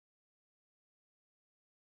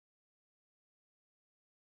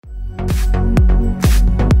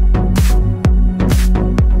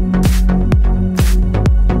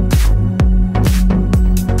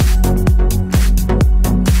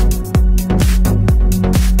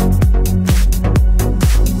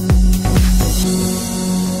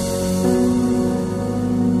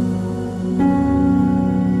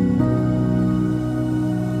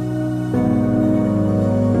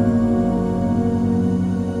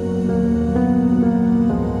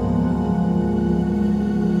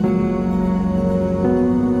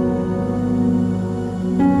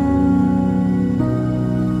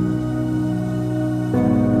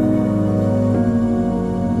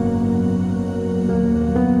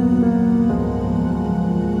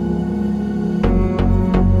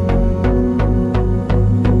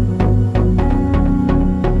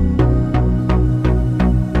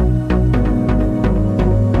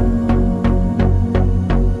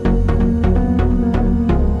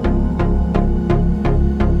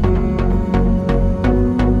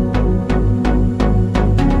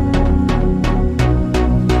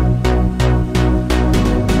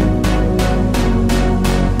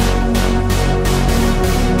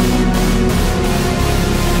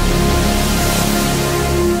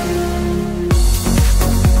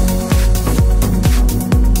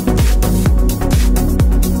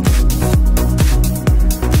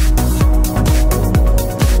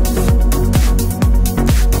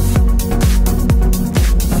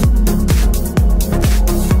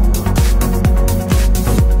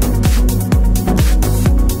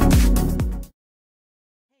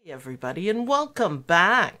everybody, and welcome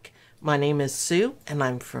back. My name is Sue, and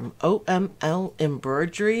I'm from OML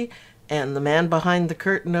Embroidery, and the man behind the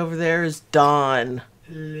curtain over there is Don.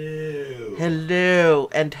 Hello. Hello,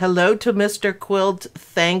 and hello to Mr. Quilt.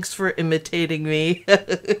 Thanks for imitating me.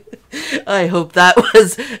 I hope that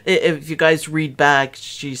was, if you guys read back,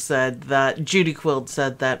 Judy Quilt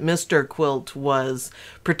said that Mr. Quilt was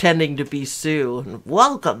pretending to be Sue. And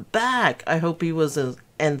welcome back. I hope he was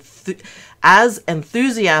as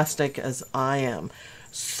enthusiastic as I am.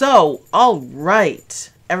 So, all right,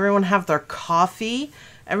 everyone have their coffee.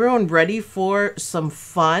 Everyone ready for some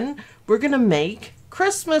fun? We're going to make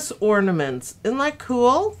Christmas ornaments. Isn't that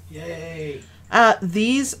cool? Yay.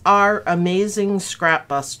 These are amazing scrap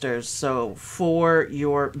busters. So for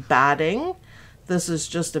your batting, this is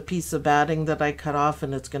just a piece of batting that I cut off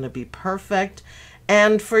and it's going to be perfect.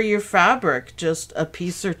 And for your fabric, just a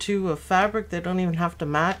piece or two of fabric. They don't even have to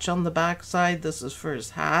match on the back side. This is for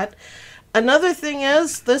his hat. Another thing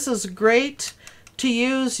is, this is great to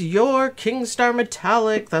use your Kingstar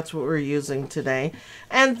Metallic. That's what we're using today.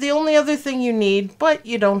 And the only other thing you need, but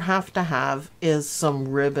you don't have to have, is some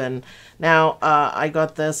ribbon. Now, I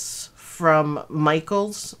got this from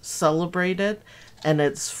Michael's Celebrated, and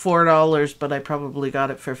it's $4, but I probably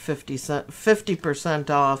got it for 50%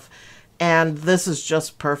 off. And this is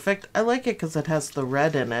just perfect. I like it because it has the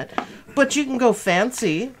red in it. But you can go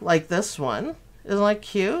fancy, like this one. Isn't that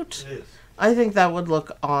cute? It is. I think that would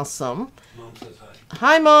look awesome. Mom says hi.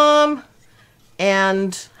 Hi, Mom!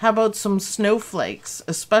 And how about some snowflakes,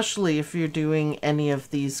 especially if you're doing any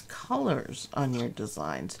of these colors on your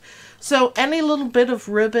designs. So any little bit of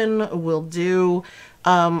ribbon will do.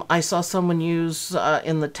 I saw someone use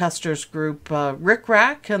in the testers group Rick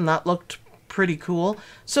Rack, and that looked pretty cool.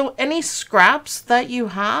 So any scraps that you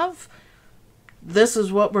have, this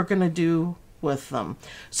is what we're going to do with them.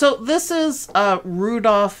 So this is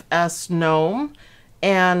Rudolph S. Gnome,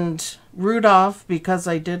 and Rudolph, because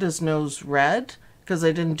I did his nose red, because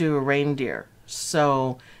I didn't do a reindeer.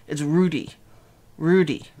 So it's Rudy.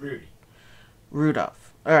 Rudolph.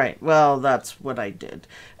 All right, well, that's what I did.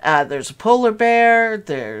 There's a polar bear,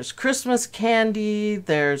 there's Christmas candy,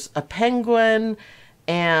 there's a penguin,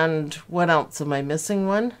 and what else? Am I missing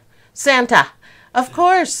one? Santa. Of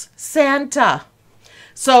course, Santa.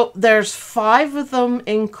 So there's 5 of them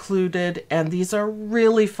included, and these are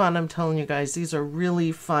really fun. I'm telling you guys, these are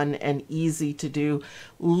really fun and easy to do.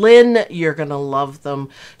 Lynn, you're going to love them.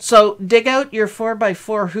 So dig out your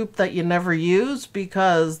 4x4 hoop that you never use,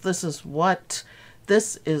 because this is what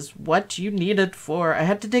you need it for. I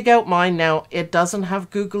had to dig out mine. Now, it doesn't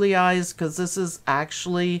have googly eyes, because this is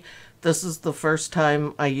the first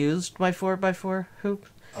time I used my 4x4 hoop.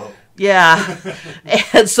 Oh. Yeah,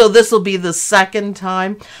 and so this will be the second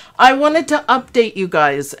time. I wanted to update you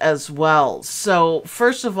guys as well. So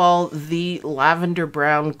first of all, the lavender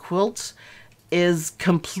brown quilt is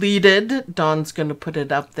completed. Dawn's going to put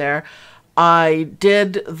it up there. I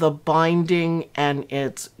did the binding and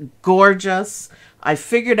it's gorgeous. I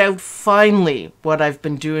figured out finally what I've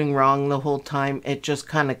been doing wrong the whole time. It just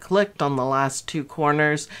kind of clicked on the last 2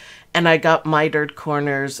 corners. And I got mitered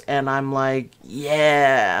corners, and I'm like,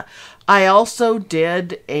 yeah. I also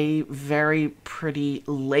did a very pretty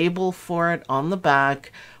label for it on the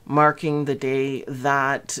back, marking the day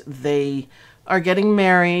that they are getting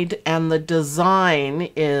married, and the design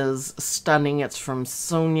is stunning. It's from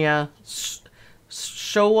Sonia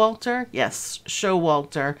Showalter? Yes,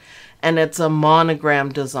 Showalter. And it's a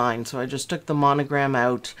monogram design, so I just took the monogram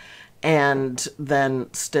out and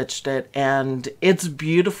then stitched it, and it's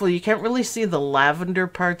beautiful. You can't really see the lavender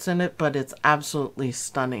parts in it, but it's absolutely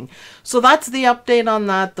stunning. So that's the update on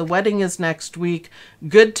that. The wedding is next week.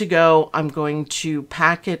 Good to go. I'm going to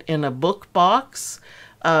pack it in a book box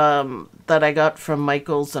that I got from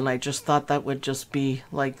Michael's, and I just thought that would just be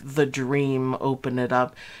like the dream. Open it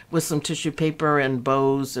up with some tissue paper and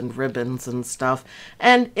bows and ribbons and stuff,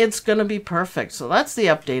 and it's gonna be perfect. So that's the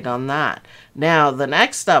update on that. Now the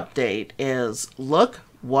next update is, look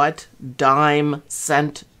what Dime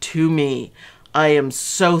sent to me. I am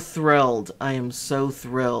so thrilled. I am so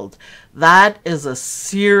thrilled. That is a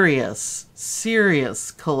serious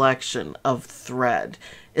collection of thread.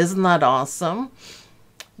 Isn't that awesome?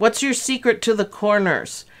 What's your secret to the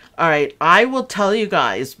corners? All right, I will tell you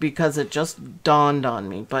guys because it just dawned on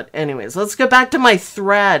me. But anyways, let's get back to my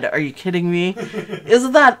thread. Are you kidding me?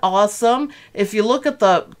 Isn't that awesome? If you look at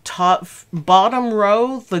the bottom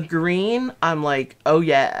row, the green, I'm like, oh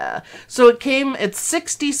yeah. So it's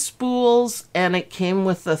 60 spools and it came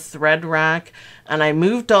with the thread rack. And I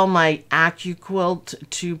moved all my AccuQuilt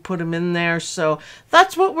to put them in there. So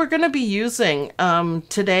that's what we're going to be using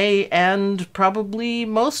today, and probably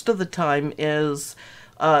most of the time is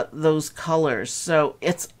those colors. So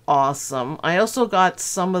it's awesome. I also got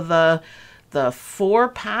some of the 4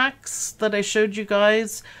 packs that I showed you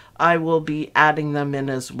guys. I will be adding them in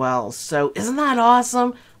as well. So isn't that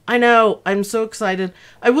awesome? I know. I'm so excited.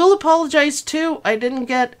 I will apologize too. I didn't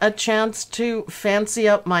get a chance to fancy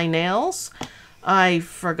up my nails. I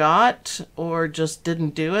forgot or just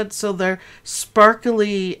didn't do it. So they're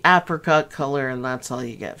sparkly apricot color, and that's all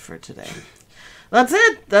you get for today. That's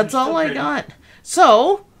it. That's all I got.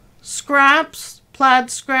 So, scraps, plaid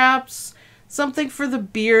scraps, something for the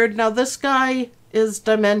beard. Now this guy is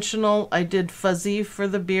dimensional. I did fuzzy for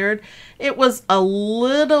the beard. It was a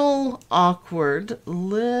little awkward,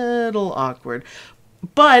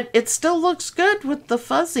 but it still looks good with the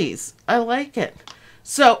fuzzies. I like it.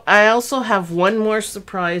 So I also have one more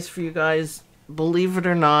surprise for you guys. Believe it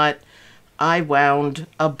or not, I wound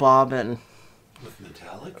a bobbin. With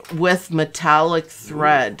metallic? With metallic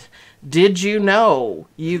thread. Ooh. Did you know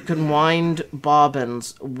you can wind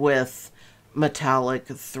bobbins with metallic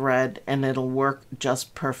thread and it'll work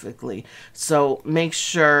just perfectly? So make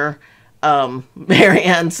sure,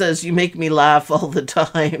 Marianne says, you make me laugh all the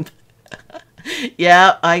time.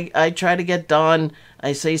 Yeah, I try to get Don.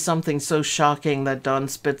 I say something so shocking that Don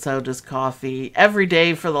spits out his coffee every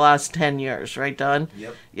day for the last 10 years. Right, Don?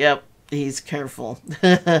 Yep. Yep, he's careful.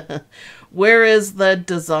 Where is the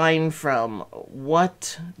design from?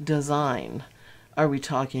 What design are we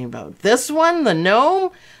talking about? This one, the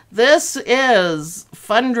Gnome? This is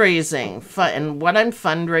fundraising. And what I'm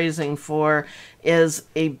fundraising for is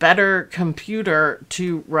a better computer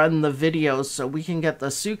to run the videos so we can get the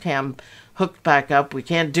SUCAM hooked back up. We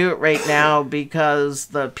can't do it right now because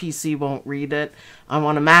the PC won't read it. I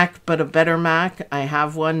want a Mac, but a better Mac. I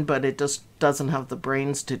have one, but it just doesn't have the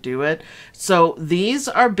brains to do it. So these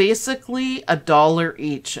are basically $1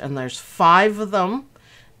 each, and there's 5 of them,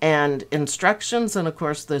 and instructions, and of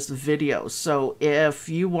course this video. So if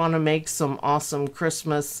you want to make some awesome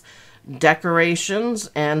Christmas decorations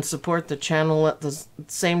and support the channel at the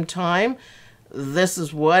same time, this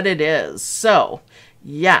is what it is. So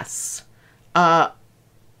yes,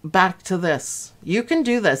 back to this. You can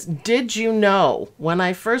do this. Did you know when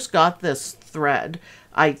I first got this thread,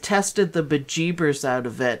 I tested the bejeebers out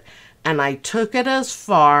of it, and I took it as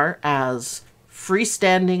far as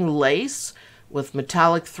freestanding lace with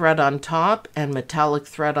metallic thread on top and metallic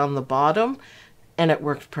thread on the bottom, and it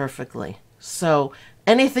worked perfectly. So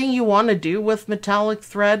anything you want to do with metallic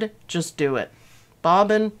thread, just do it.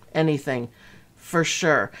 Bobbin, anything. For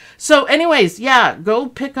sure. So anyways, yeah, go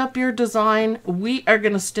pick up your design. We are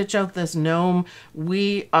going to stitch out this gnome.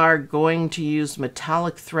 We are going to use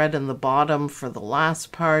metallic thread in the bottom for the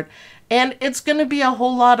last part. And it's going to be a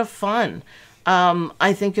whole lot of fun.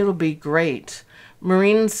 I think it'll be great.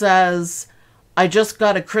 Maureen says, I just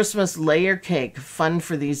got a Christmas layer cake. Fun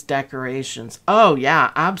for these decorations. Oh,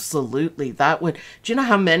 yeah, absolutely. That would... Do you know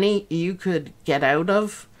how many you could get out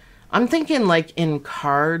of? I'm thinking like in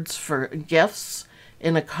cards for gifts,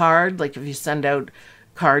 in a card, like if you send out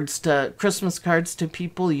Christmas cards to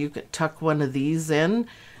people, you could tuck one of these in.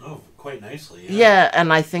 Oh, quite nicely. Yeah. Yeah,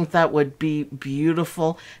 and I think that would be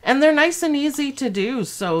beautiful. And they're nice and easy to do,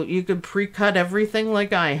 so you could pre-cut everything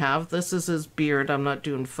like I have. This is his beard. I'm not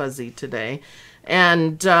doing fuzzy today.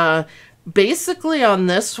 And basically on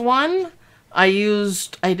this one, I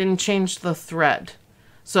didn't change the thread.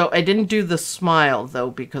 So I didn't do the smile, though,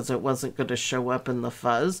 because it wasn't going to show up in the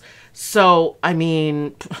fuzz. So, I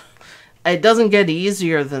mean, it doesn't get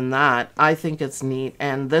easier than that. I think it's neat.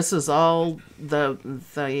 And this is all, the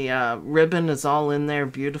ribbon is all in there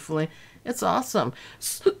beautifully. It's awesome.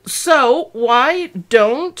 So, why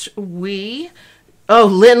don't we... Oh,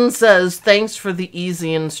 Lynn says, thanks for the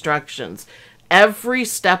easy instructions. Every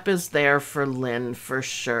step is there for Lynn, for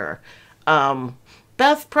sure.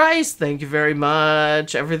 Beth Price, thank you very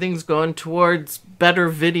much. Everything's going towards better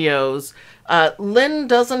videos. Lynn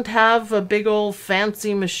doesn't have a big old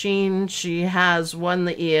fancy machine. She has one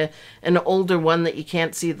that an older one that you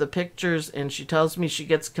can't see the pictures, and she tells me she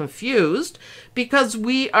gets confused because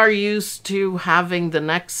we are used to having the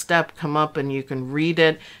next step come up and you can read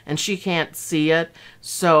it, and she can't see it.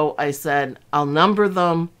 So I said, I'll number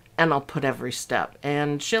them and I'll put every step,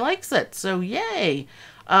 and she likes it. So yay.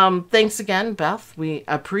 Thanks again, Beth. We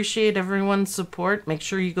appreciate everyone's support. Make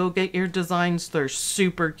sure you go get your designs. They're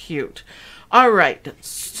super cute. All right,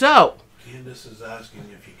 so... Candace is asking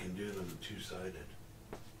if you can do them two-sided.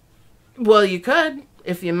 Well, you could.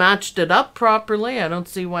 If you matched it up properly, I don't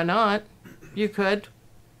see why not. You could.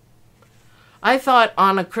 I thought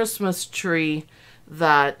on a Christmas tree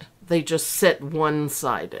that they just sit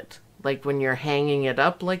one-sided. Like when you're hanging it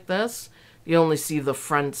up like this, you only see the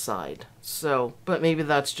front side. So, but maybe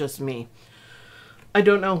that's just me. I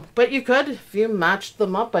don't know. But you could if you matched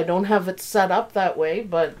them up. I don't have it set up that way,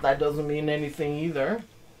 but that doesn't mean anything either.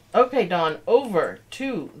 Okay, Dawn, over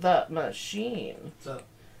to the machine. What's up?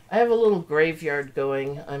 I have a little graveyard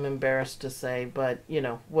going, I'm embarrassed to say, but, you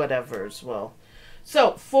know, whatever as well.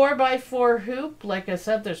 So, 4x4 hoop. Like I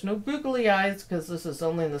said, there's no googly eyes because this is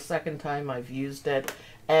only the second time I've used it.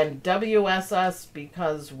 And WSS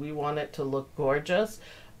because we want it to look gorgeous.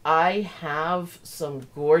 I have some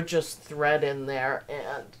gorgeous thread in there,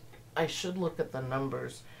 and I should look at the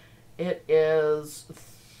numbers. It is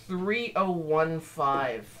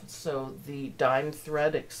 3015, so the dime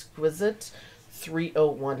thread exquisite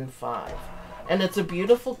 3015, and it's a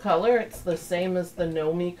beautiful color. It's the same as the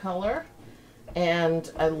Gnome color,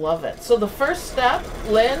 and I love it. So the first step,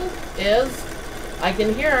 Lynn, is, I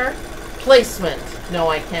can hear, placement. No,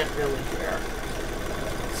 I can't really hear.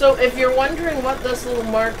 So if you're wondering what this little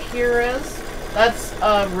mark here is, that's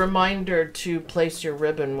a reminder to place your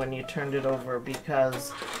ribbon when you turned it over,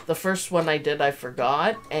 because the first one I did I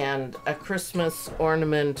forgot, and a Christmas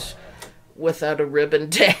ornament without a ribbon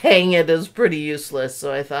to hang it is pretty useless.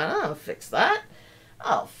 So I thought, oh, I'll fix that.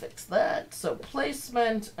 I'll fix that. So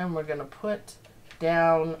placement, and we're going to put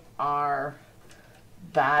down our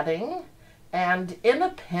batting. And in a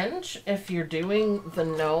pinch, if you're doing the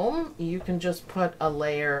gnome, you can just put a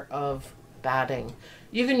layer of batting.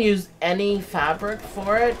 You can use any fabric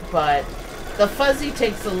for it, but the fuzzy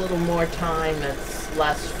takes a little more time. It's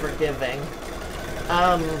less forgiving.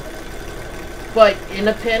 But in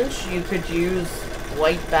a pinch, you could use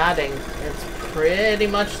white batting. It's pretty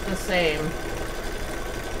much the same.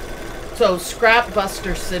 So Scrap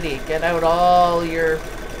Buster City, get out all your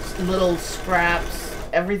little scraps.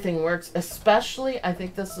 Everything works. Especially, I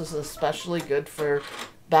think this is especially good for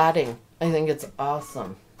batting. I think it's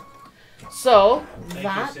awesome. So Thank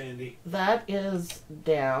you, Sandy. that is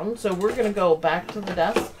down. So we're going to go back to the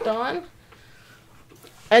desk, Dawn.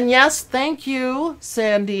 And yes, thank you,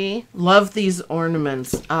 Sandy. Love these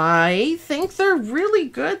ornaments. I think they're really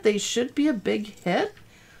good. They should be a big hit.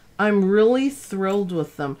 I'm really thrilled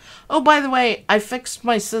with them. Oh, by the way, I fixed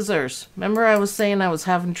my scissors. Remember I was saying I was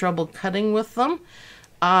having trouble cutting with them?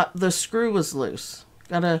 The screw was loose.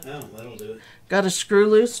 Oh, that'll do it. Got a screw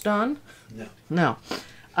loose, Dawn? No. No.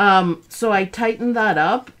 So I tightened that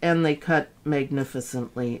up, and they cut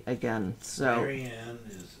magnificently again. So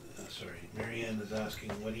Marianne is asking,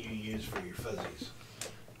 what do you use for your fuzzies?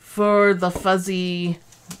 For the fuzzy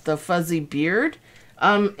beard,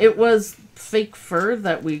 it was fake fur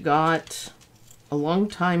that we got a long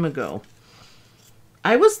time ago.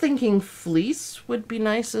 I was thinking fleece would be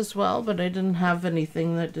nice as well, but I didn't have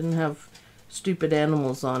anything that didn't have stupid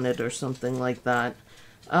animals on it or something like that.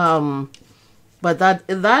 But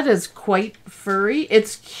that is quite furry.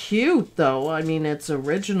 It's cute, though. I mean, it's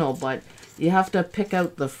original, but you have to pick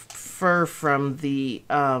out the fur from the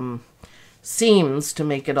seams to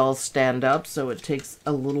make it all stand up, so it takes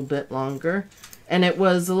a little bit longer. And it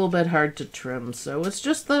was a little bit hard to trim, so it's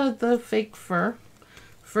just the fake fur,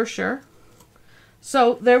 for sure.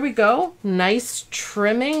 So there we go. Nice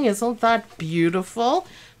trimming. Isn't that beautiful?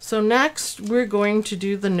 So next we're going to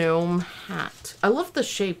do the gnome hat. I love the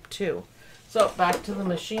shape too. So back to the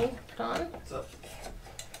machine, Don. What's up?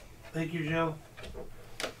 Thank you, Joe.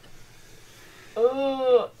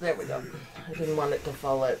 Oh, there we go. I didn't want it to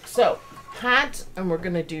fall out. So hat, and we're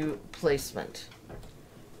going to do placement.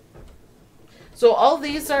 So all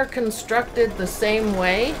these are constructed the same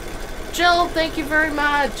way. Jill, thank you very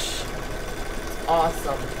much.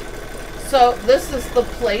 Awesome. So this is the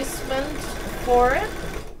placement for it.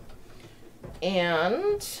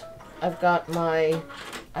 And I've got my,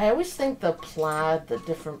 I always think the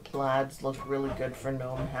different plaids look really good for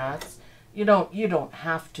gnome hats. You don't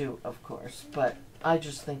have to, of course, but I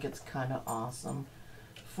just think it's kind of awesome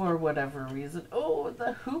for whatever reason. Oh,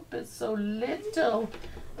 the hoop is so little.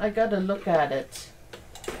 I gotta look at it.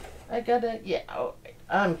 Yeah, oh,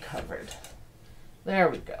 I'm covered. There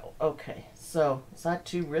we go. Okay, so is that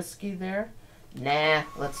too risky there? Nah,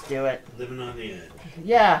 let's do it. Living on the edge.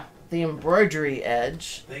 Yeah, the embroidery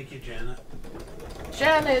edge. Thank you, Janet.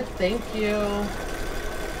 Janet, thank you.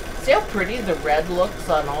 See how pretty the red looks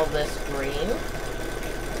on all this green?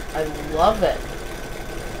 I love it.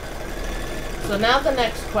 So now the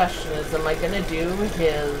next question is, am I going to do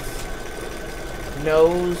his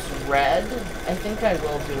nose red? I think I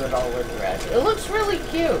will do it all in red. It looks really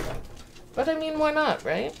cute. But I mean, why not,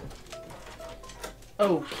 right?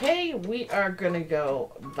 Okay, we are going to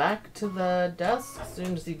go back to the desk as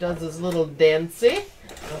soon as he does his little dancey.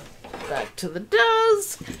 Back to the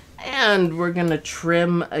desk. And we're going to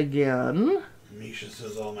trim again. Misha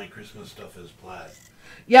says all my Christmas stuff is plaid.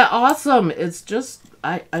 Yeah, awesome. It's just,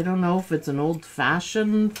 I don't know if it's an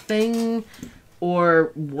old-fashioned thing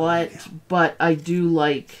or what, but I do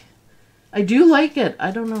like it.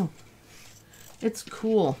 I don't know. It's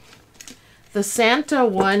cool. The Santa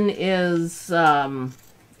one is,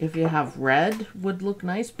 if you have red, would look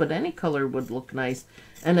nice, but any color would look nice.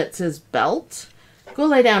 And it's his belt. Go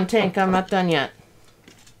lay down, Tank. I'm not done yet.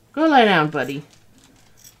 Go lay down, buddy.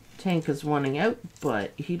 Tank is wanting out,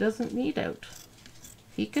 but he doesn't need out.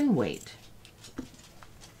 He can wait.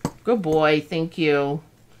 Good boy. Thank you.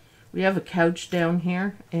 We have a couch down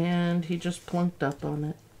here, and he just plunked up on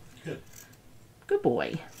it. Good. Good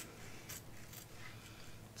boy.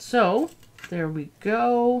 So, there we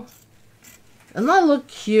go. Doesn't that look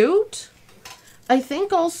cute? I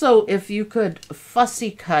think also if you could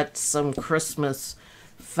fussy cut some Christmas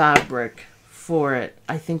fabric for it,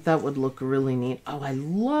 I think that would look really neat. Oh, I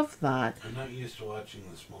love that. I'm not used to watching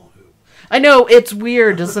the small hoop. I know, it's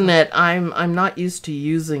weird, isn't it? I'm not used to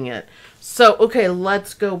using it. So, okay,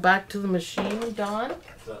 let's go back to the machine, Don.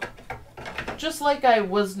 So, Just like I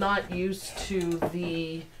was not used to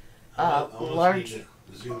the large... need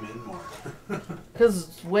to zoom in more. Because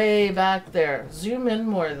it's way back there. Zoom in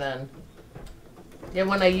more then. Yeah,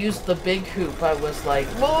 when I used the big hoop, I was like,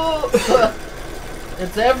 whoa!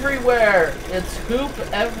 It's everywhere. It's hoop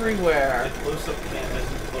everywhere. The close-up cam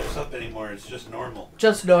isn't close-up anymore. It's just normal.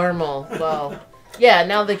 Just normal. Well, yeah,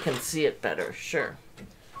 now they can see it better. Sure.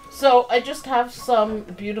 So I just have some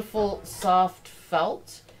beautiful soft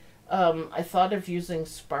felt. I thought of using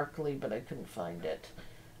sparkly, but I couldn't find it.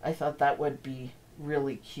 I thought that would be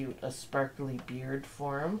really cute, a sparkly beard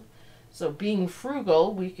for him. So being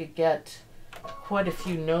frugal, we could get quite a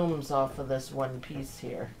few gnomes off of this one piece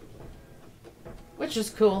here. Which is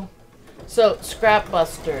cool. So, scrap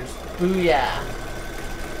busters. Booyah.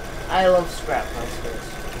 I love scrap busters.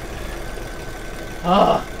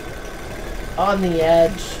 Ah, on the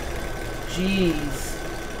edge. Jeez.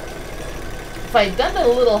 If I'd done it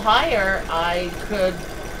a little higher, I could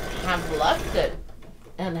have left it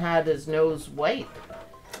and had his nose white.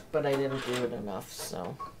 But I didn't do it enough,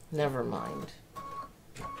 so never mind.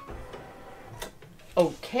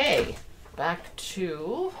 Okay. Back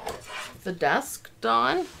to the desk,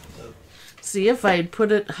 Don. See, if I'd put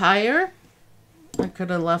it higher, I could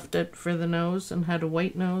have left it for the nose and had a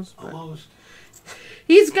white nose. But Almost.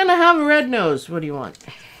 he's going to have a red nose. What do you want?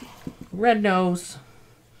 Red nose.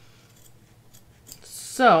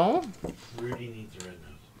 So, Rudy needs a red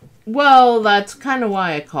nose. well, that's kind of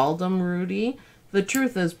why I called him Rudy. The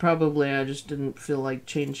truth is probably I just didn't feel like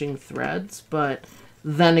changing threads, but...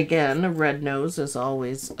 Then again, a red nose is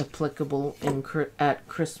always applicable at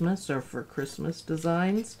Christmas or for Christmas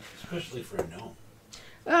designs. Especially for a gnome.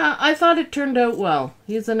 I thought it turned out well.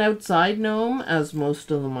 He's an outside gnome, as most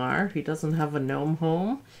of them are. He doesn't have a gnome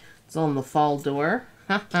home. It's on the fall door.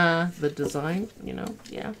 Haha, the design, you know,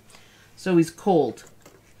 yeah. So he's cold.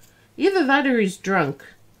 Either that or he's drunk.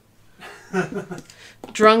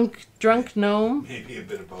 Drunk gnome. Maybe a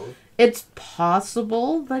bit of both. It's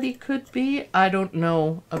possible that he could be. I don't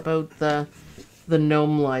know about the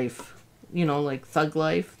gnome life. You know, like thug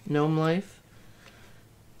life, gnome life.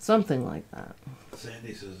 Something like that.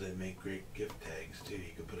 Sandy says they make great gift tags too.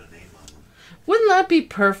 You could put a name on them. Wouldn't that be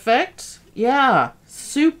perfect? Yeah.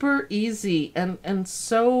 Super easy and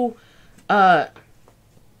so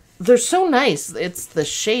they're so nice. It's the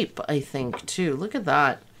shape, I think, too. Look at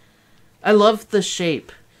that. I love the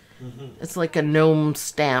shape. Mm-hmm. It's like a gnome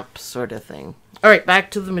stamp sort of thing. All right,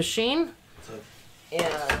 back to the machine.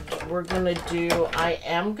 And we're going to do... I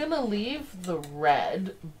am going to leave the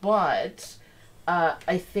red, but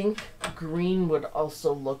I think green would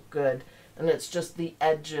also look good. And it's just the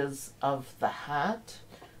edges of the hat.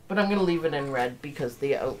 But I'm going to leave it in red because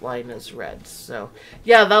the outline is red. So,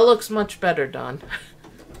 yeah, that looks much better, Don.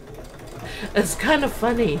 It's kind of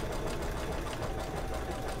funny.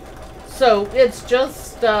 So it's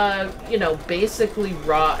just, you know, basically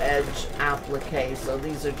raw edge applique. So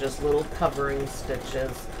these are just little covering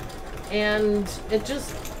stitches. And it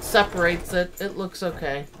just separates it. It looks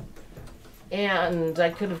okay. And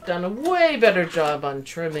I could have done a way better job on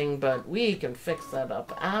trimming, but we can fix that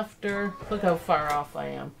up after. Look how far off I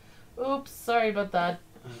am. Oops, sorry about that.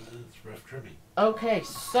 That's rough trimming. Okay,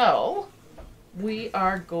 so we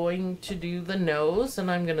are going to do the nose, and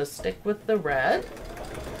I'm going to stick with the red.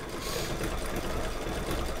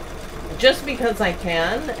 Just because I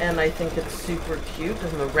can, and I think it's super cute,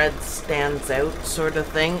 and the red stands out sort of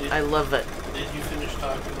thing. I love it. Did you finish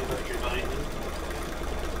talking about your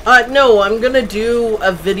binding? No, I'm going to do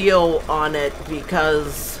a video on it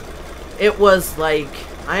because it was like,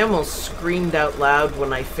 I almost screamed out loud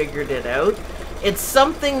when I figured it out. It's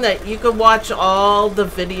something that you could watch all the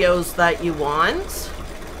videos that you want,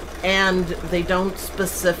 and they don't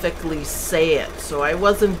specifically say it. So I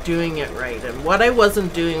wasn't doing it right. And what I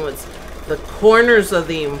wasn't doing was the corners of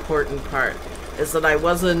the important part, is that I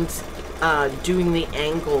wasn't doing the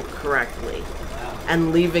angle correctly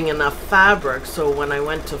and leaving enough fabric. So when I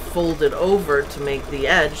went to fold it over to make the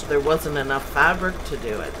edge, there wasn't enough fabric to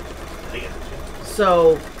do it.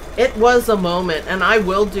 So it was a moment, and I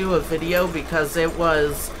will do a video because it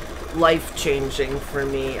was life-changing for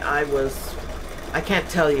me. I can't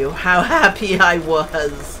tell you how happy I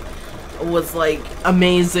was. It was like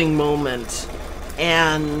amazing moment.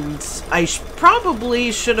 And I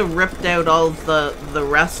probably should have ripped out all the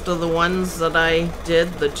rest of the ones that I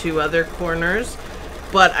did, the two other corners.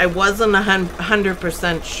 But I wasn't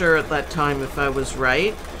 100% sure at that time if I was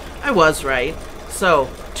right. I was right. So,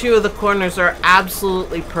 two of the corners are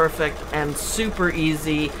absolutely perfect and super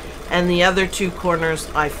easy. And the other two corners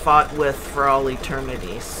I fought with for all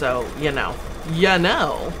eternity. So, you know.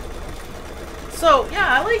 So,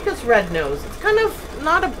 yeah, I like his red nose. It's kind of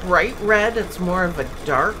not a bright red. It's more of a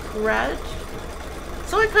dark red.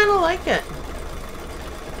 So I kind of like it.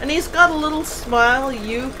 And he's got a little smile.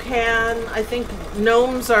 You can, I think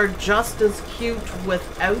gnomes are just as cute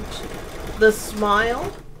without the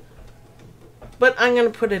smile. But I'm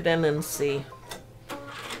going to put it in and see.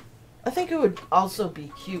 I think it would also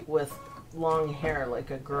be cute with long hair like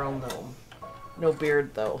a girl gnome. No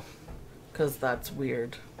beard though, because that's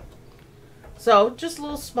weird. So, just a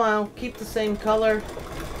little smile. Keep the same color.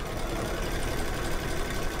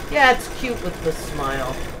 Yeah, it's cute with the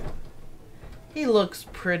smile. He looks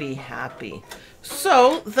pretty happy.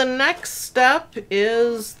 So, the next step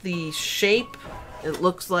is the shape. It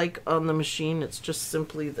looks like on the machine, it's just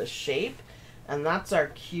simply the shape. And that's our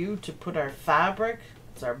cue to put our fabric.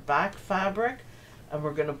 It's our back fabric. And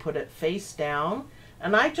we're going to put it face down.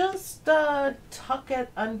 And I just tuck it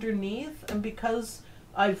underneath. And because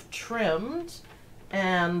I've trimmed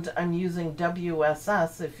and I'm using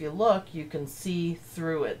WSS, if you look, you can see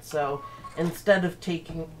through it. So instead of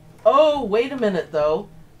taking... Oh, wait a minute though.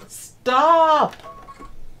 Stop!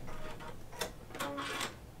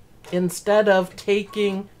 Instead of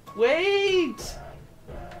taking... Wait!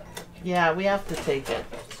 Yeah, we have to take it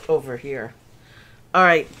over here. All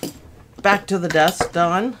right, back to the desk,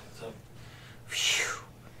 Don. Phew.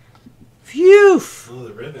 Phew! Oh,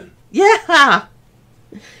 the ribbon. Yeah!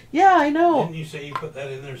 Yeah, I know. Didn't you say you put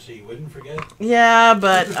that in there so you wouldn't forget? Yeah,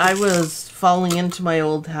 but I was falling into my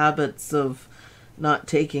old habits of not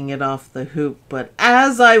taking it off the hoop. But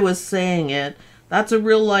as I was saying it, that's a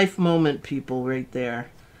real life moment, people, right there.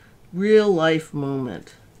 Real life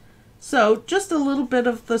moment. So, just a little bit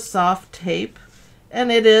of the soft tape.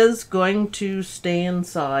 And it is going to stay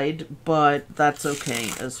inside, but that's okay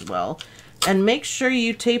as well. And make sure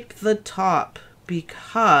you tape the top,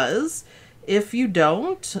 because if you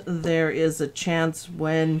don't, there is a chance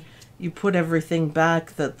when you put everything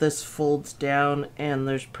back that this folds down, and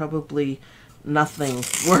there's probably nothing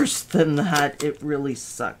worse than that. It really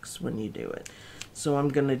sucks when you do it. So I'm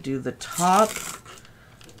going to do the top,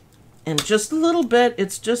 and just a little bit.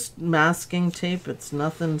 It's just masking tape. It's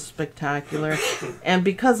nothing spectacular. And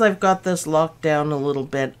because I've got this locked down a little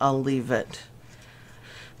bit, I'll leave it.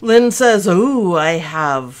 Lynn says, ooh, I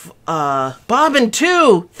have bobbin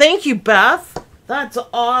too. Thank you, Beth. That's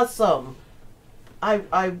awesome.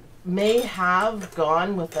 I may have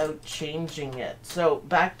gone without changing it. So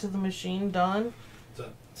back to the machine, Don.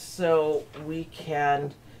 So we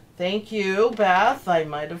can... Thank you, Beth. I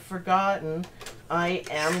might have forgotten. I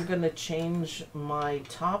am going to change my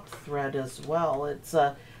top thread as well. It's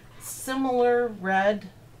a similar red,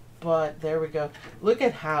 but there we go. Look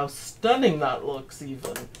at how stunning that looks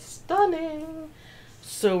even. Stunning.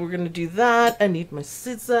 So we're going to do that. I need my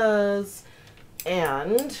scissors.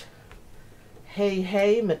 And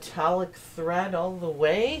hey, metallic thread all the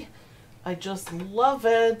way. I just love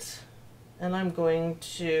it. And I'm going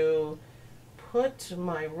to put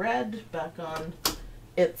my red back on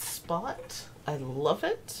its spot. I love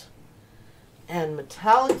it. And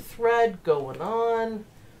metallic thread going on.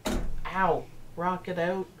 Ow, rock it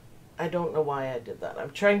out. I don't know why I did that.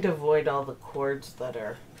 I'm trying to avoid all the cords that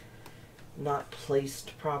are not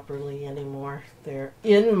placed properly anymore. They're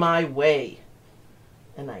in my way.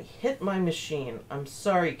 And I hit my machine. I'm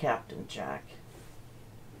sorry, Captain Jack.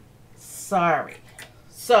 Sorry.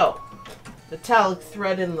 So, metallic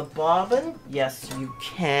thread in the bobbin. Yes, you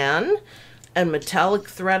can. And metallic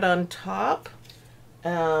thread on top.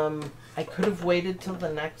 I could have waited till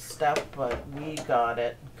the next step, but we got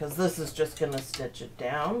it. Because this is just going to stitch it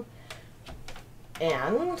down.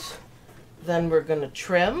 And then we're going to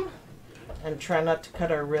trim. And try not to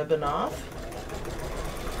cut our ribbon off.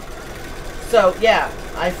 So yeah,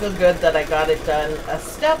 I feel good that I got it done a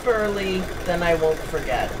step early, then I won't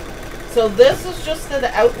forget. So this is just an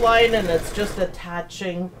outline and it's just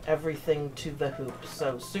attaching everything to the hoop.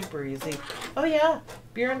 So super easy. Oh yeah,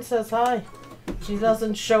 Bjorn says hi. She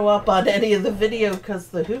doesn't show up on any of the video because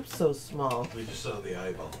the hoop's so small. We just saw the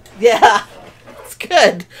eyeball. Yeah, it's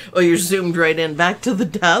good. Oh, you're zoomed right in. Back to the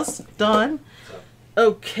desk, Dawn.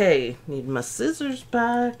 Okay, need my scissors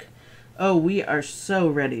back. Oh, we are so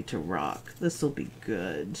ready to rock. This will be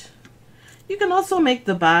good. You can also make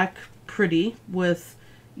the back pretty with,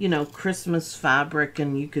 you know, Christmas fabric,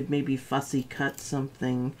 and you could maybe fussy cut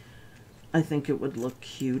something. I think it would look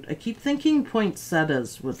cute. I keep thinking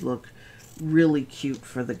poinsettias would look really cute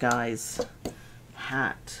for the guy's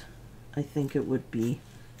hat. I think it would be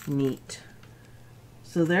neat.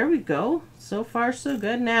 So there we go. So far, so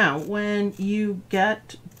good. Now, when you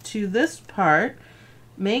get to this part,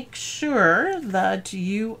 make sure that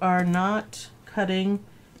you are not cutting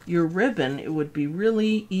your ribbon. It would be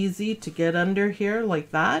really easy to get under here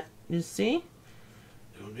like that. You see?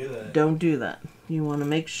 Don't do that. Don't do that. You want to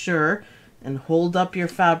make sure and hold up your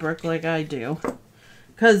fabric like I do.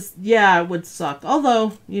 Because, yeah, it would suck.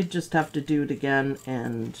 Although, you just have to do it again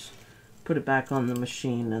and put it back on the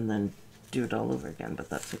machine and then do it all over again. But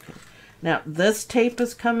that's okay. Now, this tape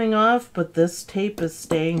is coming off, but this tape is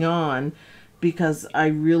staying on because I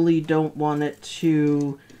really don't want it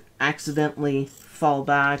to accidentally fall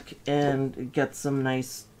back and get some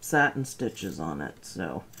nice satin stitches on it.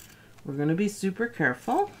 So we're going to be super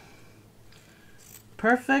careful.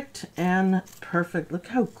 Perfect and perfect. Look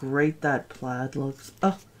how great that plaid looks.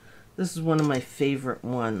 Oh, this is one of my favorite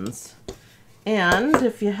ones. And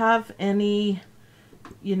if you have any,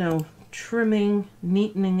 you know, trimming,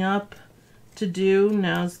 neatening up to do,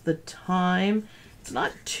 now's the time. It's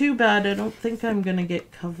not too bad. I don't think I'm going to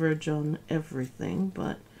get coverage on everything,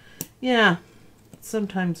 but yeah,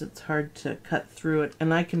 sometimes it's hard to cut through it,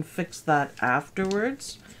 and I can fix that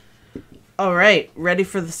afterwards. All right, ready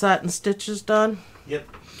for the satin stitches, Don? Yep.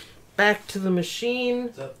 Back to the machine.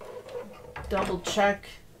 What's up? Double check.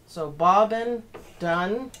 So bobbin,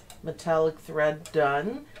 done. Metallic thread,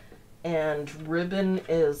 done. And ribbon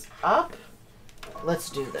is up.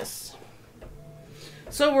 Let's do this.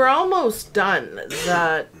 So we're almost done.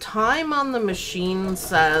 The time on the machine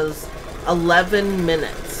says 11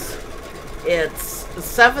 minutes. It's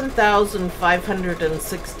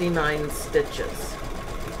 7,569 stitches.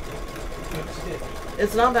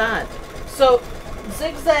 It's not bad. So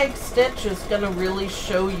zigzag stitch is going to really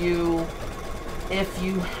show you if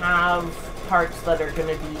you have parts that are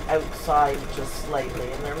going to be outside just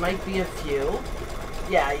slightly, and there might be a few.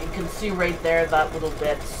 Yeah, you can see right there that little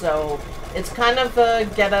bit. So it's kind of a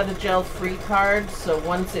get out of jail free card. So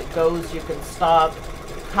once it goes, you can stop,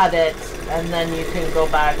 cut it, and then you can go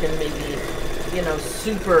back and maybe, you know,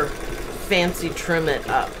 super fancy trim it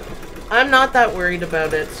up. I'm not that worried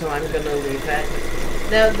about it, so I'm going to leave it.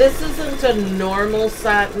 Now, this isn't a normal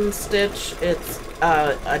satin stitch. It's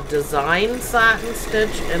a design satin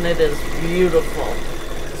stitch, and it is beautiful.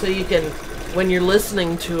 So you can, when you're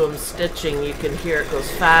listening to him stitching, you can hear it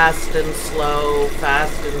goes fast and slow,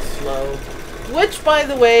 which, by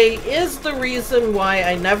the way, is the reason why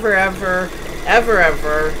I never, ever, ever,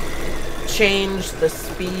 ever change the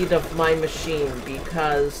speed of my machine,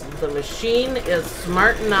 because the machine is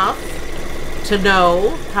smart enough to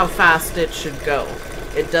know how fast it should go.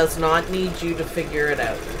 It does not need you to figure it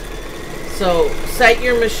out. So set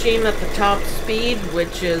your machine at the top speed,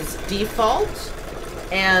 which is default,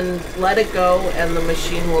 and let it go, and the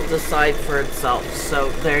machine will decide for itself. So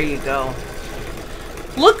there you go.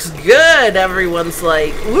 Looks good, everyone's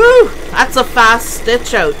like, woo, that's a fast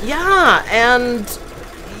stitch out. Yeah, and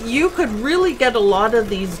you could really get a lot of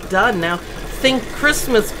these done. Now, think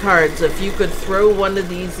Christmas cards. If you could throw one of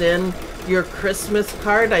these in your Christmas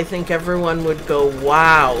card, I think everyone would go,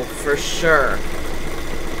 wow, for sure.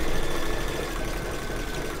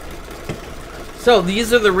 So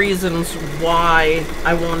these are the reasons why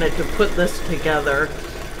I wanted to put this together.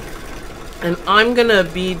 And I'm gonna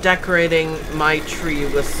be decorating my tree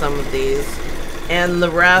with some of these. and the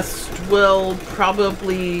rest will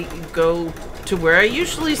probably go to where I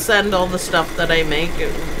usually send all the stuff that I make,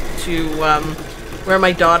 to where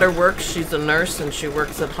my daughter works. She's a nurse and she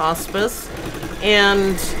works at hospice,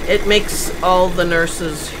 and it makes all the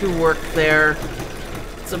nurses who work there,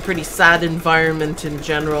 it's a pretty sad environment in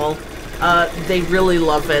general. They really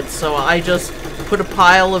love it, so I just put a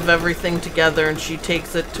pile of everything together and she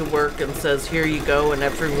takes it to work and says, here you go, and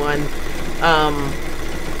everyone,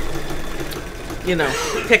 you know,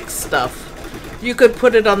 picks stuff. You could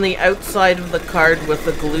put it on the outside of the card with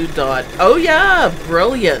a glue dot. Oh yeah,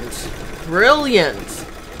 brilliant. Brilliant.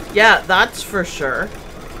 Yeah, that's for sure.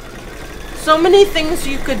 So many things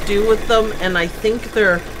you could do with them, and I think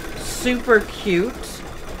they're super cute.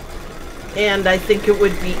 And I think it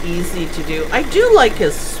would be easy to do. I do like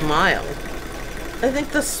his smile. I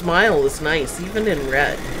think the smile is nice, even in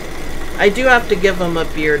red. I do have to give him a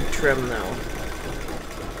beard trim, though.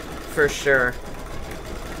 For sure.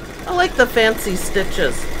 I like the fancy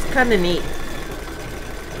stitches. It's kind of neat.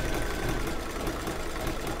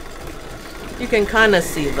 You can kind of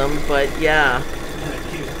see them, but yeah.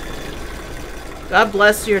 God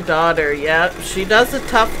bless your daughter. Yeah, she does a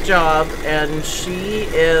tough job, and she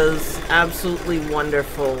is absolutely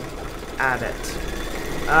wonderful at it.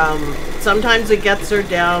 Sometimes it gets her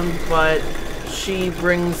down, but she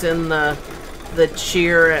brings in the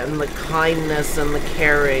cheer and the kindness and the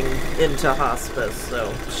caring into hospice.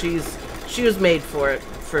 So she was made for it,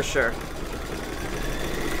 for sure.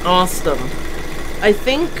 Awesome. I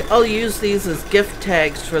think I'll use these as gift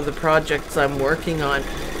tags for the projects I'm working on.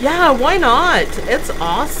 Yeah, why not? It's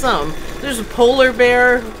awesome. There's a polar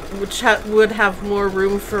bear, which would have more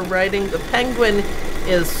room for writing. The penguin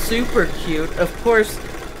is super cute. Of course,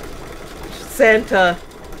 Santa,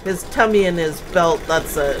 his tummy and his belt,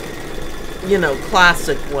 that's a, you know,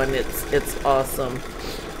 classic one. It's awesome.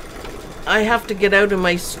 I have to get out of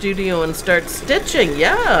my studio and start stitching.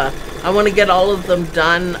 Yeah, I want to get all of them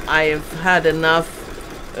done. I've had enough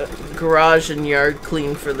garage and yard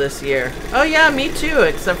clean for this year. Oh yeah, me too,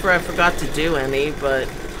 except for I forgot to do any, but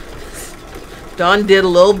Dawn did a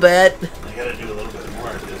little bit. I gotta do a little bit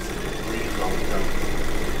more because it leaves all the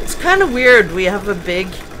time. It's kind of weird. We have a big,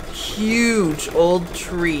 huge old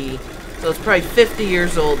tree, so it's probably 50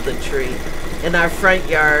 years old, the tree, in our front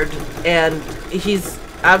yard, and he's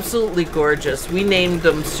absolutely gorgeous. We named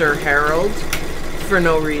him Sir Harold for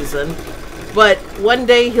no reason. But one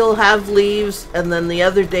day he'll have leaves, and then the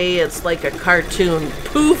other day it's like a cartoon.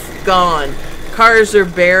 Poof, gone. Cars are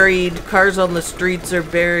buried. Cars on the streets are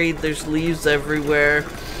buried. There's leaves everywhere.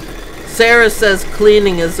 Sarah says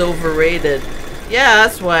cleaning is overrated. Yeah,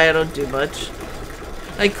 that's why I don't do much.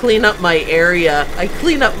 I clean up my area. I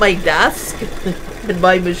clean up my desk and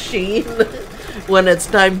my machine when it's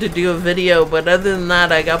time to do a video. But other than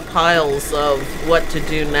that, I got piles of what to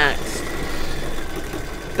do next.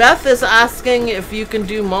 Beth is asking if you can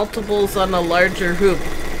do multiples on a larger hoop.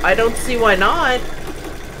 I don't see why not.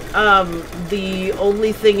 The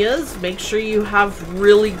only thing is, make sure you have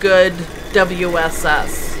really good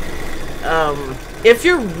WSS. If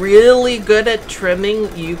you're really good at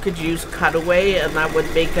trimming, you could use cutaway, and that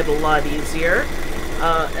would make it a lot easier.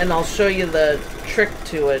 And I'll show you the trick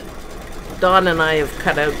to it. Dawn and I have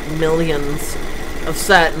cut out millions of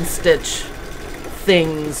satin stitch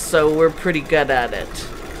things, so we're pretty good at it.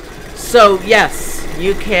 So yes,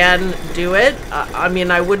 you can do it. I mean,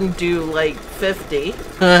 I wouldn't do like 50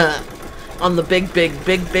 on the big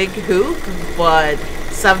hoop, but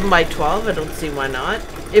 7 by 12, I don't see why not.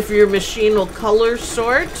 If your machine will color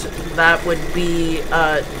sort, that would be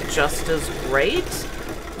just as great.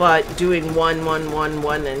 But doing 1, 1, 1,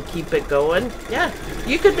 1 and keep it going, yeah,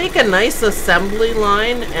 you could make a nice assembly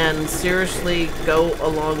line and seriously go a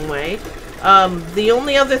long way. The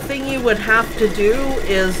only other thing you would have to do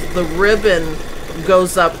is the ribbon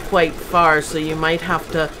goes up quite far, so you might have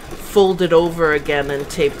to fold it over again and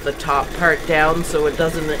tape the top part down so it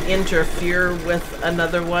doesn't interfere with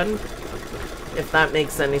another one. If that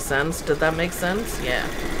makes any sense. Did that make sense? Yeah.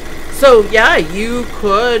 So yeah, you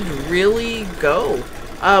could really go.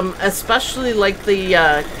 Especially like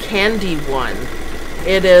the candy one.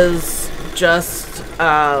 It is just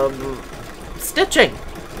stitching.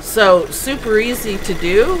 So super easy to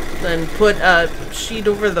do. Then put a sheet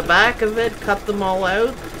over the back of it, cut them all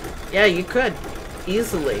out. Yeah, you could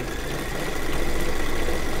easily.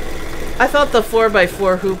 I thought the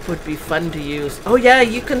 4x4 hoop would be fun to use. Oh yeah,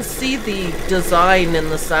 you can see the design in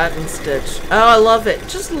the satin stitch. Oh, I love it.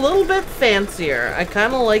 Just a little bit fancier. I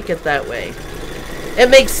kind of like it that way. It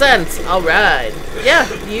makes sense. All right.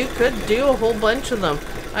 Yeah, you could do a whole bunch of them.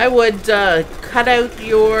 I would cut out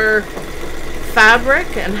your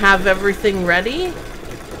fabric and have everything ready,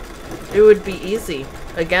 it would be easy.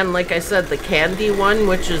 Again, like I said, the candy one,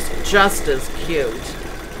 which is just as cute,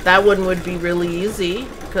 that one would be really easy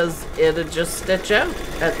because it'd just stitch out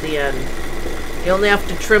at the end. You only have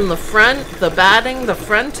to trim the front, the batting, the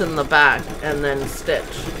front, and the back, and then stitch.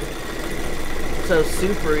 So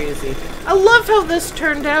super easy. I love how this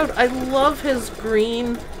turned out. I love his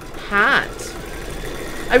green hat.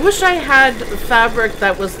 I wish I had fabric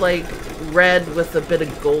that was like red with a bit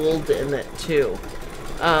of gold in it too.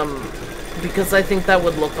 Because I think that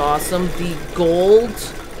would look awesome. The gold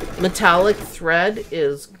metallic thread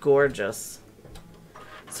is gorgeous.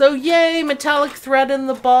 So yay, metallic thread in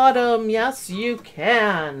the bottom. Yes, you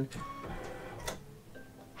can.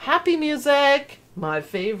 Happy music, my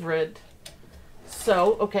favorite.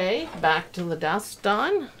 So, okay, back to the desk,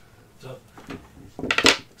 Don.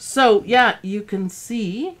 So, yeah, you can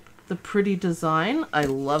see the pretty design. I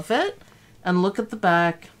love it. And look at the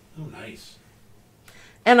back. Oh, nice.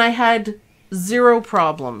 And I had 0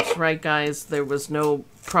 problems, right, guys? There was no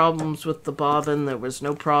problems with the bobbin. There was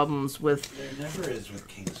no problems with... There never is with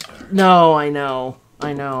Kingstar. No, I know.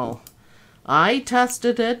 I know. I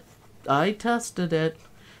tested it. I tested it.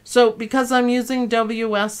 So, because I'm using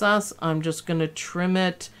WSS, I'm just going to trim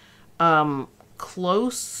it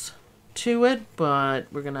close to it, but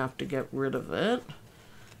we're going to have to get rid of it.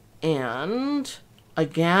 And,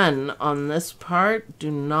 again, on this part, do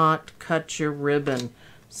not cut your ribbon.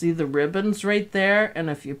 See the ribbons right there? And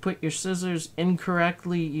if you put your scissors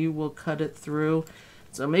incorrectly, you will cut it through.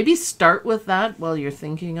 So maybe start with that while you're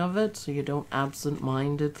thinking of it, so you don't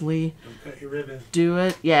absent-mindedly Don't cut your ribbon. do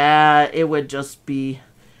it. Yeah, it would just be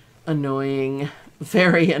annoying.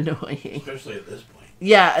 Very annoying. Especially at this point.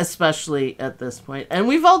 Yeah, especially at this point. And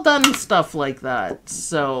we've all done stuff like that.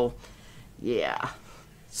 So, yeah.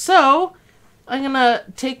 So, I'm going to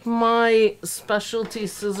take my specialty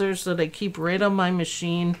scissors that I keep right on my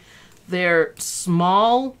machine. They're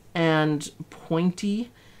small and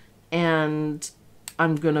pointy. And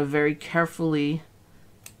I'm going to very carefully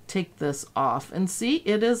take this off. And see,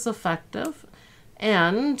 it is effective.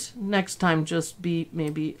 And next time, just be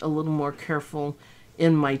maybe a little more careful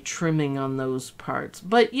in my trimming on those parts.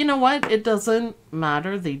 But you know what? It doesn't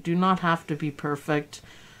matter. They do not have to be perfect.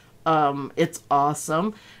 It's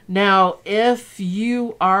awesome. Now, if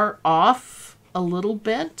you are off a little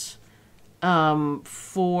bit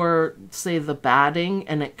for, say, the batting,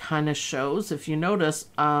 and it kind of shows, if you notice,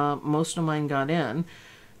 most of mine got in,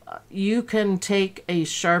 you can take a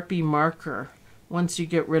Sharpie marker. Once you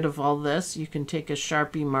get rid of all this, you can take a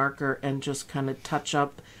Sharpie marker and just kind of touch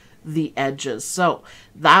up the edges. So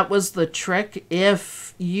that was the trick.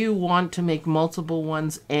 If you want to make multiple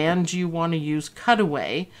ones and you want to use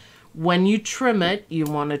cutaway, when you trim it, you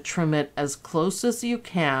want to trim it as close as you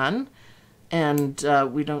can. And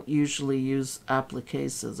we don't usually use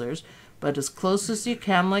applique scissors, but as close as you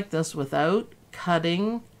can like this without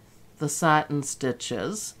cutting the satin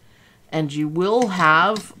stitches. And you will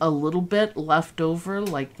have a little bit left over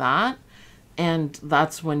like that. And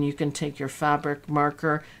that's when you can take your fabric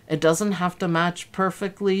marker. It doesn't have to match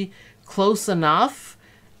perfectly, close enough,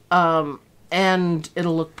 and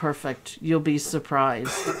it'll look perfect. You'll be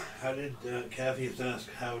surprised. How did, Kathy has asked,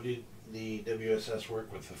 how did the WSS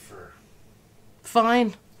work with the fur?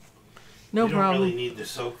 Fine. No problem. You don't really need to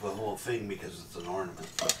soak the whole thing because it's an ornament.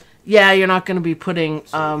 Yeah, you're not going to be putting...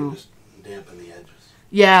 So you can just dampen the edges.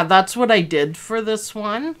 Yeah, that's what I did for this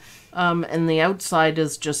one. And the outside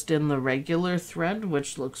is just in the regular thread,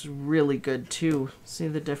 which looks really good too. See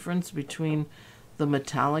the difference between the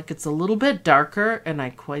metallic? It's a little bit darker, and I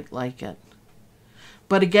quite like it.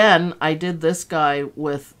 But again, I did this guy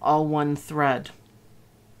with all one thread.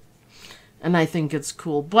 And I think it's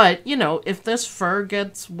cool. But, you know, if this fur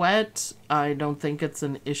gets wet, I don't think it's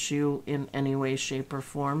an issue in any way, shape, or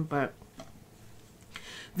form. But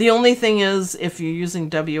the only thing is, if you're using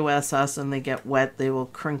WSS and they get wet, they will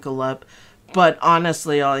crinkle up. But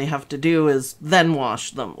honestly, all you have to do is then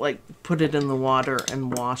wash them. Like, put it in the water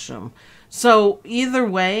and wash them. So either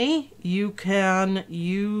way, you can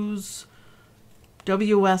use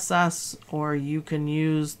WSS or you can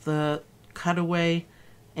use the cutaway.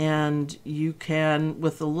 And you can,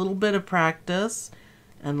 with a little bit of practice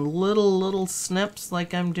and little snips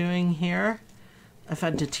like I'm doing here. I've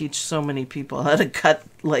had to teach so many people how to cut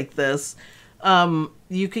like this.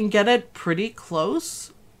 You can get it pretty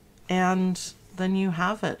close, and then you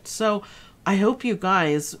have it. So I hope you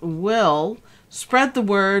guys will spread the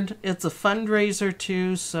word. It's a fundraiser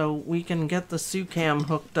too, so we can get the SuCam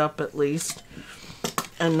hooked up at least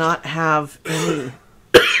and not have any...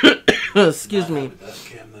 Excuse me. Dust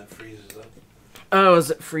cam that freezes up. Oh,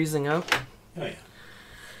 is it freezing up? Oh, yeah.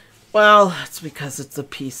 Well, it's because it's a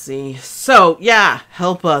PC. So, yeah,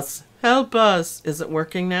 help us. Help us. Is it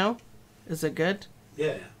working now? Is it good?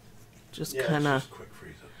 Yeah. Just Yeah, kind it's of... just quick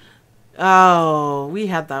freeze-ups. Oh, we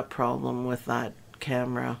had that problem with that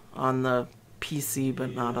camera on the PC,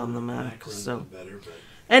 but not on the Mac. So, better, but...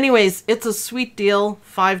 anyways, it's a sweet deal.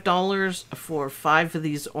 $5 for 5 of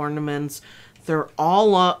these ornaments. They're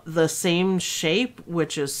all the same shape,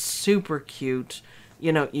 which is super cute.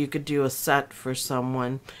 You know, you could do a set for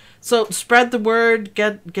someone. So spread the word,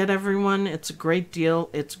 get everyone. It's a great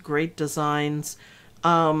deal. It's great designs.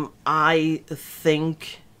 I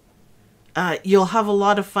think you'll have a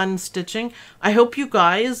lot of fun stitching. I hope you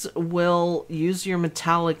guys will use your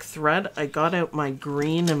metallic thread. I got out my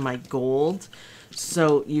green and my gold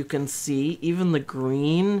so you can see. Even the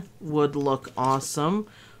green would look awesome.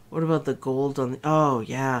 What about the gold on the... Oh,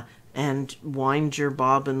 yeah. And wind your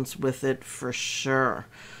bobbins with it for sure.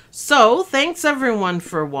 So, thanks everyone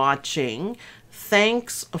for watching.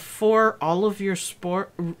 Thanks for all of your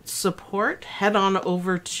support. Head on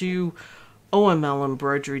over to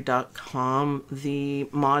omlembroidery.com. The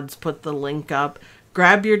mods put the link up.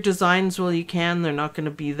 Grab your designs while you can. They're not going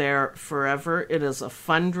to be there forever. It is a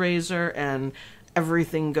fundraiser, and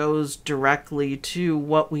everything goes directly to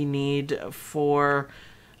what we need for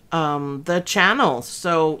the channel.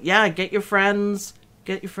 So, yeah, get your friends.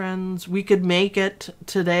 Get your friends. We could make it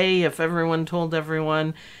today if everyone told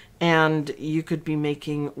everyone, and you could be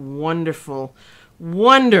making wonderful,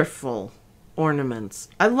 wonderful ornaments.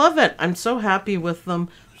 I love it. I'm so happy with them.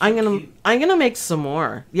 I'm gonna make some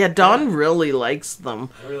more. Yeah, Dawn really likes them.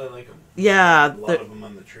 I really like them. Yeah, a lot of them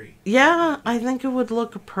on the tree. Yeah, I think it would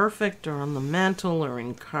look perfect, or on the mantle, or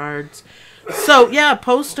in cards. So yeah,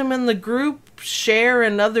 post them in the group, share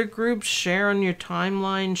in other groups, share on your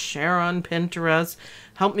timeline, share on Pinterest.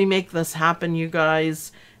 Help me make this happen, you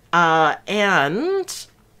guys. And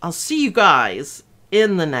I'll see you guys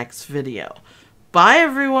in the next video. Bye,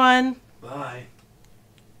 everyone. Bye.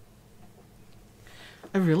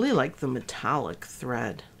 I really like the metallic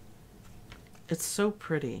thread. It's so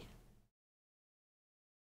pretty.